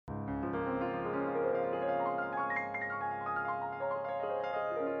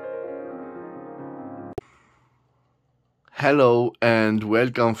Hello and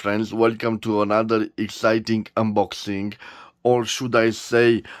welcome friends, welcome to another exciting unboxing, or should I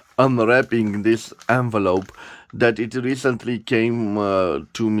say unwrapping this envelope that it recently came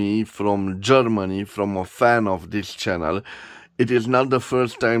to me from Germany, from a fan of this channel. It is not the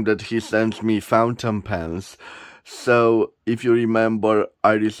first time that he sends me fountain pens. So if you remember,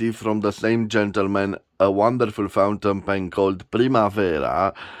 I received from the same gentleman a wonderful fountain pen called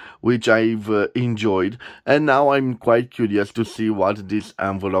Primavera, which I've enjoyed, and now I'm quite curious to see what this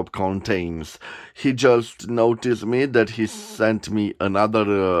envelope contains. He just noticed me that he sent me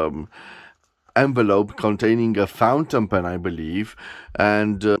another envelope containing a fountain pen, I believe,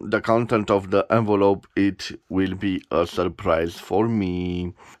 and the content of the envelope, it will be a surprise for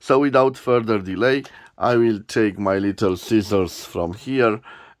me. So without further delay, I will take my little scissors from here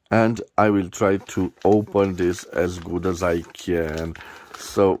and I will try to open this as good as I can.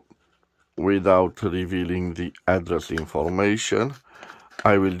 So without revealing the address information,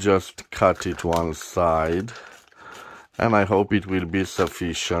 I will just cut it one side, and I hope it will be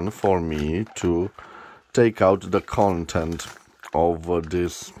sufficient for me to take out the content of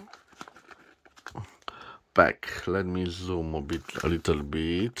this pack. Let me zoom a little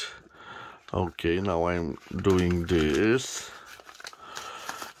bit. Okay, now I'm doing this,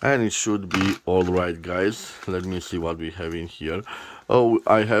 and it should be all right, guys. Let me see what we have in here. Oh,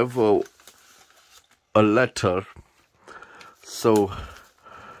 I have a letter. So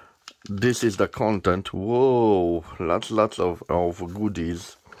this is the content. Whoa, lots of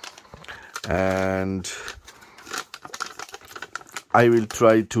goodies, and I will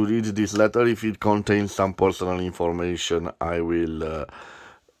try to read this letter. If it contains some personal information, I will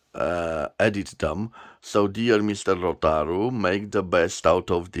edit them. So, dear Mr. Rotaru, make the best out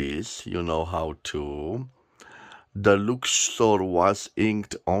of this. You know how to. The Luxor was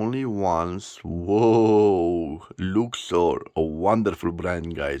inked only once. Whoa, Luxor, a wonderful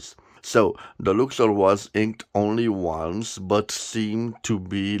brand, guys. So, the Luxor was inked only once, but seemed to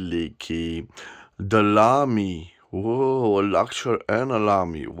be leaky. The Lamy, whoa, a Luxor and a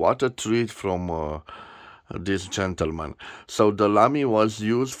Lamy. What a treat from this gentleman. So, the Lamy was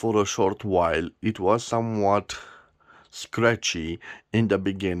used for a short while. It was somewhat scratchy in the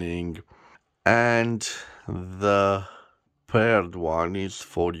beginning, and the paired one is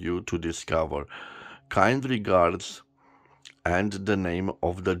for you to discover. Kind regards, and the name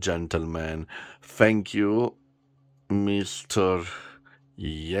of the gentleman. Thank you, Mr.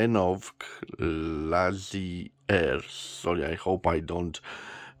 Yenovk Lazier. Sorry, I hope I don't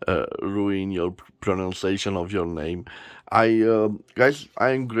ruin your pronunciation of your name. Guys,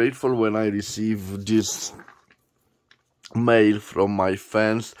 I am grateful when I receive this mail from my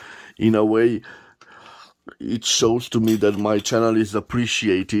fans. In a way, it shows to me that my channel is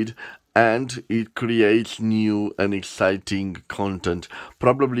appreciated and it creates new and exciting content.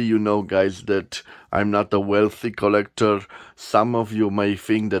 Probably you know, guys, that I'm not a wealthy collector. Some of you may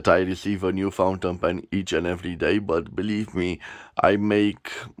think that I receive a new fountain pen each and every day, but believe me, I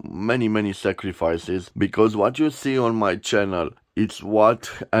make many sacrifices, because what you see on my channel, it's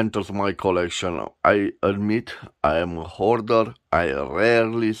what enters my collection. I admit I am a hoarder. I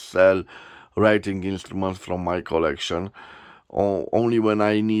rarely sell writing instruments from my collection. Only when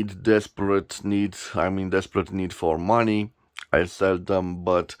I need desperate need for money, I sell them.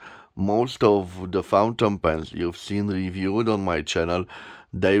 But most of the fountain pens you've seen reviewed on my channel,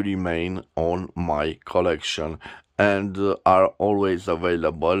 they remain on my collection and are always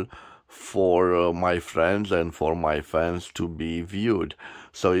available for my friends and for my fans to be viewed.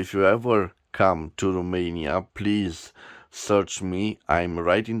 So if you ever come to Romania, please search me. I'm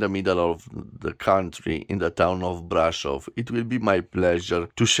right in the middle of the country, in the town of Brașov. It will be my pleasure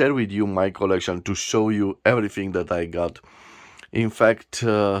to share with you my collection, to show you everything that I got. In fact,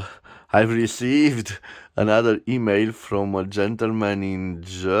 I've received another email from a gentleman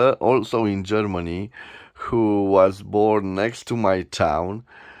also in Germany, who was born next to my town.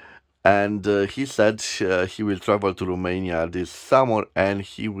 And he said he will travel to Romania this summer and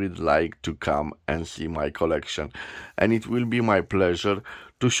he would like to come and see my collection. And it will be my pleasure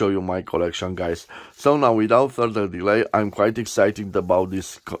to show you my collection, guys. So now, without further delay, I'm quite excited about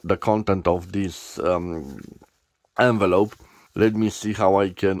the content of this envelope. Let me see how I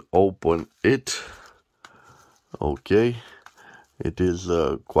can open it. Okay, it is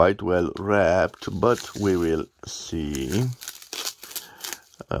quite well wrapped, but we will see.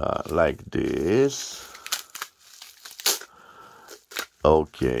 Like this.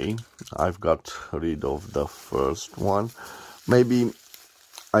 Okay, I've got rid of the first one. Maybe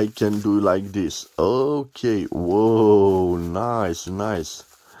I can do like this. Okay, whoa, nice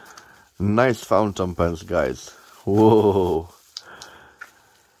fountain pens, guys. Whoa.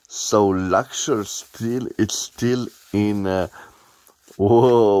 So Luxor still, it's still in,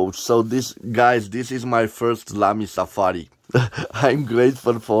 whoa. So this, guys, this is my first Lamy Safari. I'm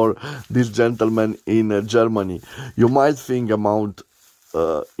grateful for this gentleman in Germany. You might think amount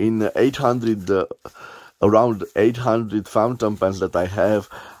in 800, around 800 fountain pens that I have,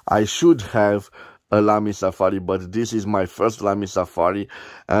 I should have a Lamy Safari, but this is my first Lamy Safari,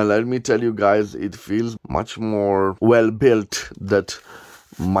 and let me tell you guys, it feels much more well built than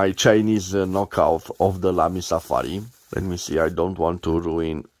my Chinese knockoff of the Lamy Safari. Let me see, I don't want to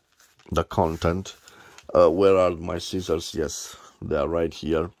ruin the content. Where are my scissors? Yes, they are right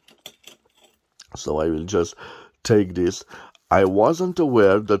here. So I will just take this. I wasn't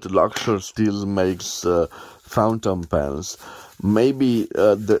aware that Luxor still makes fountain pens. Maybe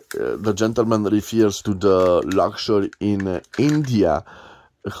the gentleman refers to the Luxor in India,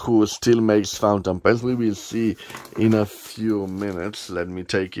 who still makes fountain pens. We will see in a few minutes. Let me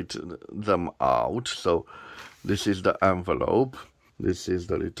take them out. So this is the envelope. This is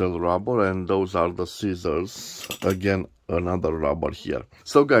the little rubber, and those are the scissors. Again, another rubber here.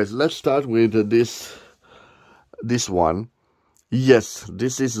 So guys, let's start with this one. Yes,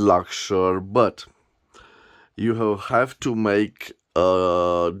 this is Luxor, but you have to make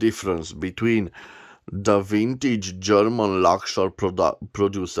a difference between the vintage German Luxor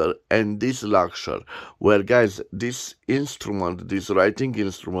producer and this Luxor. Well, guys, this instrument, this writing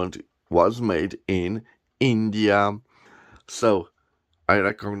instrument, was made in India. So I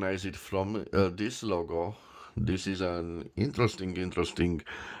recognize it from this logo. This is an interesting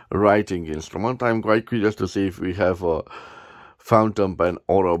writing instrument. I'm quite curious to see if we have a fountain pen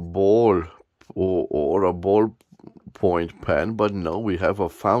or a ball or a ballpoint pen, but no, we have a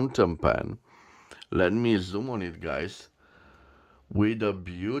fountain pen. Let me zoom on it, guys, with a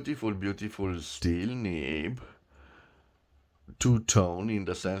beautiful steel nib, two-tone in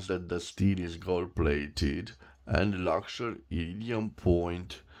the sense that the steel is gold-plated, and Luxor iridium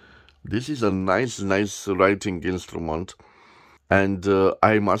point. This is a nice writing instrument, and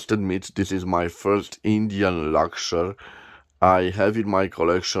I must admit this is my first Indian Luxor. I have in my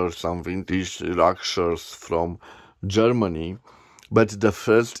collection some vintage Luxors from Germany, but the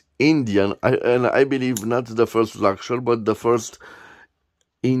first Indian, and I believe not the first Luxor, but the first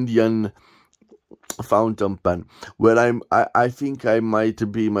Indian fountain pen. Well, I think I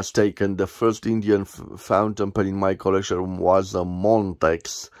might be mistaken. The first Indian fountain pen in my collection was a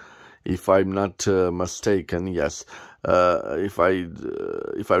Montex, if I'm not mistaken. Yes, if I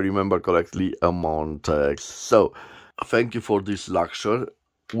remember correctly, a Montex. So thank you for this Luxor.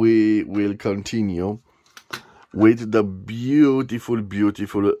 We will continue with the beautiful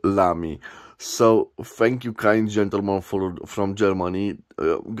Lamy. So thank you, kind gentleman from Germany.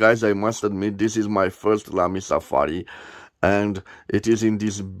 Guys, I must admit this is my first Lamy Safari, and it is in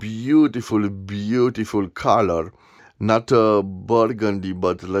this beautiful color, not a burgundy,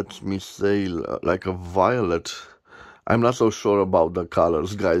 but let me say like a violet. I'm not so sure about the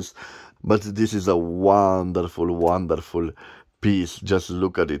colors, guys, but this is a wonderful piece. Just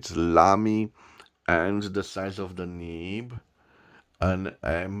look at it, Lamy, and the size of the nib, an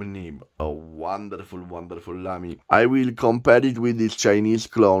M nib, a wonderful Lamy. I will compare it with this Chinese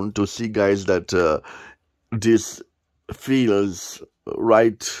clone to see, guys, that this feels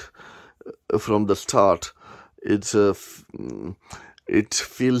right from the start. It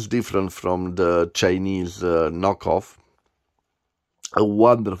feels different from the Chinese knockoff. A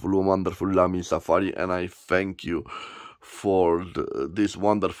wonderful Lamy Safari, and I thank you for this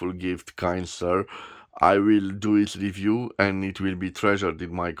wonderful gift, kind sir. I will do its review, and it will be treasured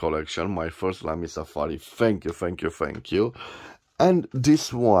in my collection, my first Lamy Safari. Thank you. And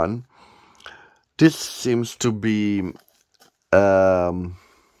this one, this seems to be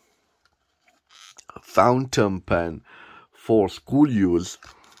fountain pen for school use.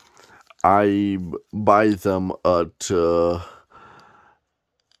 I buy them at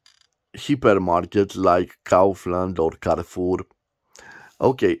hypermarkets like Kaufland or Carrefour.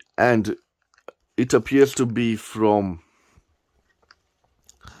 Okay, and it appears to be from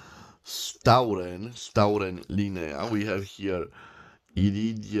Stauren Linea. We have here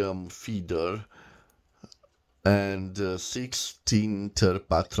iridium feeder and 6 tinter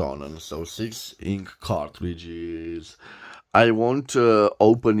patronen, so 6 ink cartridges. I won't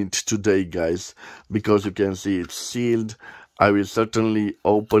open it today, guys, because you can see it's sealed. I will certainly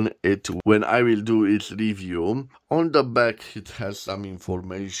open it when I will do its review. On the back it has some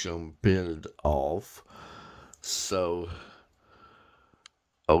information peeled off, so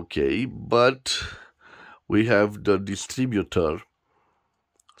okay, but we have the distributor.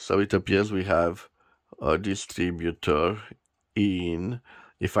 So it appears we have distributor in,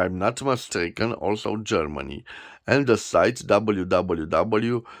 if I'm not mistaken, also Germany, and the site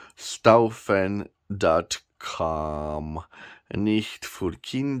www.staufen.com. Nicht für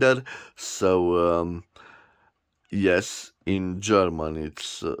Kinder. So yes, in German,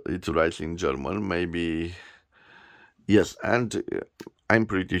 it writes in German. Maybe yes, and I'm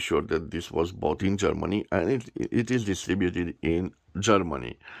pretty sure that this was bought in Germany, and it is distributed in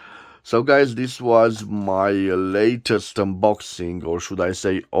Germany. So guys, this was my latest unboxing, or should I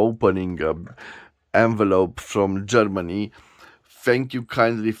say opening envelope from Germany. Thank you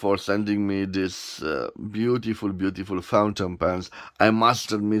kindly for sending me this beautiful fountain pens. I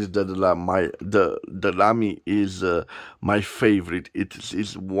must admit that the Lamy is my favorite. It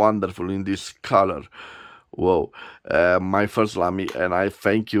is wonderful in this color. Whoa, my first Lamy, and I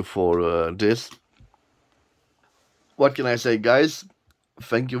thank you for this. What can I say, guys?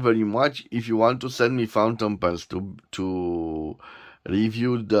 Thank you very much. If you want to send me fountain pens to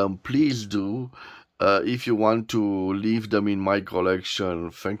review them, please do. If you want to leave them in my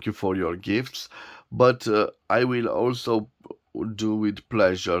collection, thank you for your gifts. But I will also do with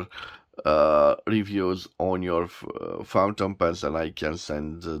pleasure reviews on your fountain pens, and I can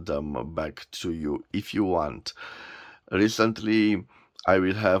send them back to you if you want. Recently, I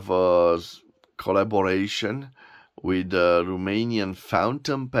will have a collaboration with a Romanian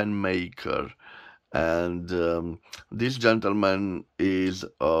fountain pen maker, and this gentleman is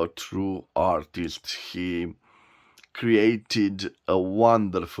a true artist. He created a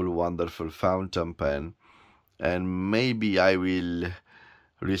wonderful fountain pen, and maybe I will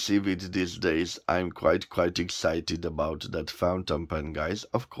receive it these days. I'm quite excited about that fountain pen, guys.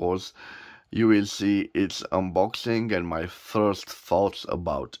 Of course, you will see its unboxing and my first thoughts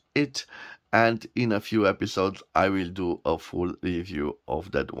about it, and in a few episodes I will do a full review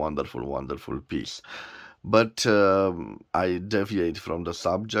of that wonderful piece. But I deviate from the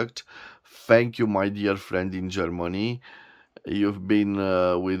subject. Thank you, my dear friend in Germany. You've been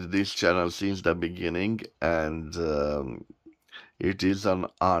with this channel since the beginning, and it is an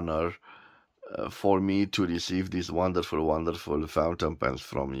honor for me to receive these wonderful fountain pens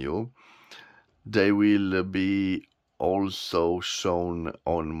from you. They will be also shown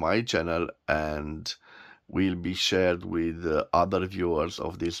on my channel and will be shared with other viewers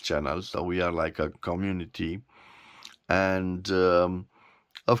of this channel. So we are like a community, and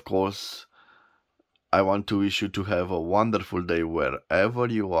of course I want to wish you to have a wonderful day wherever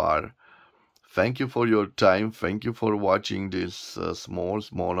you are. Thank you for your time. Thank you for watching this small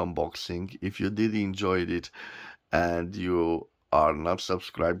unboxing. If you did enjoy it and you are not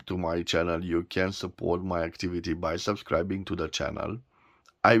subscribed to my channel, you can support my activity by subscribing to the channel.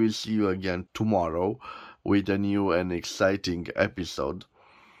 I will see you again tomorrow with a new and exciting episode.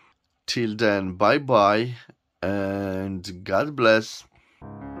 Till then, bye bye and God bless.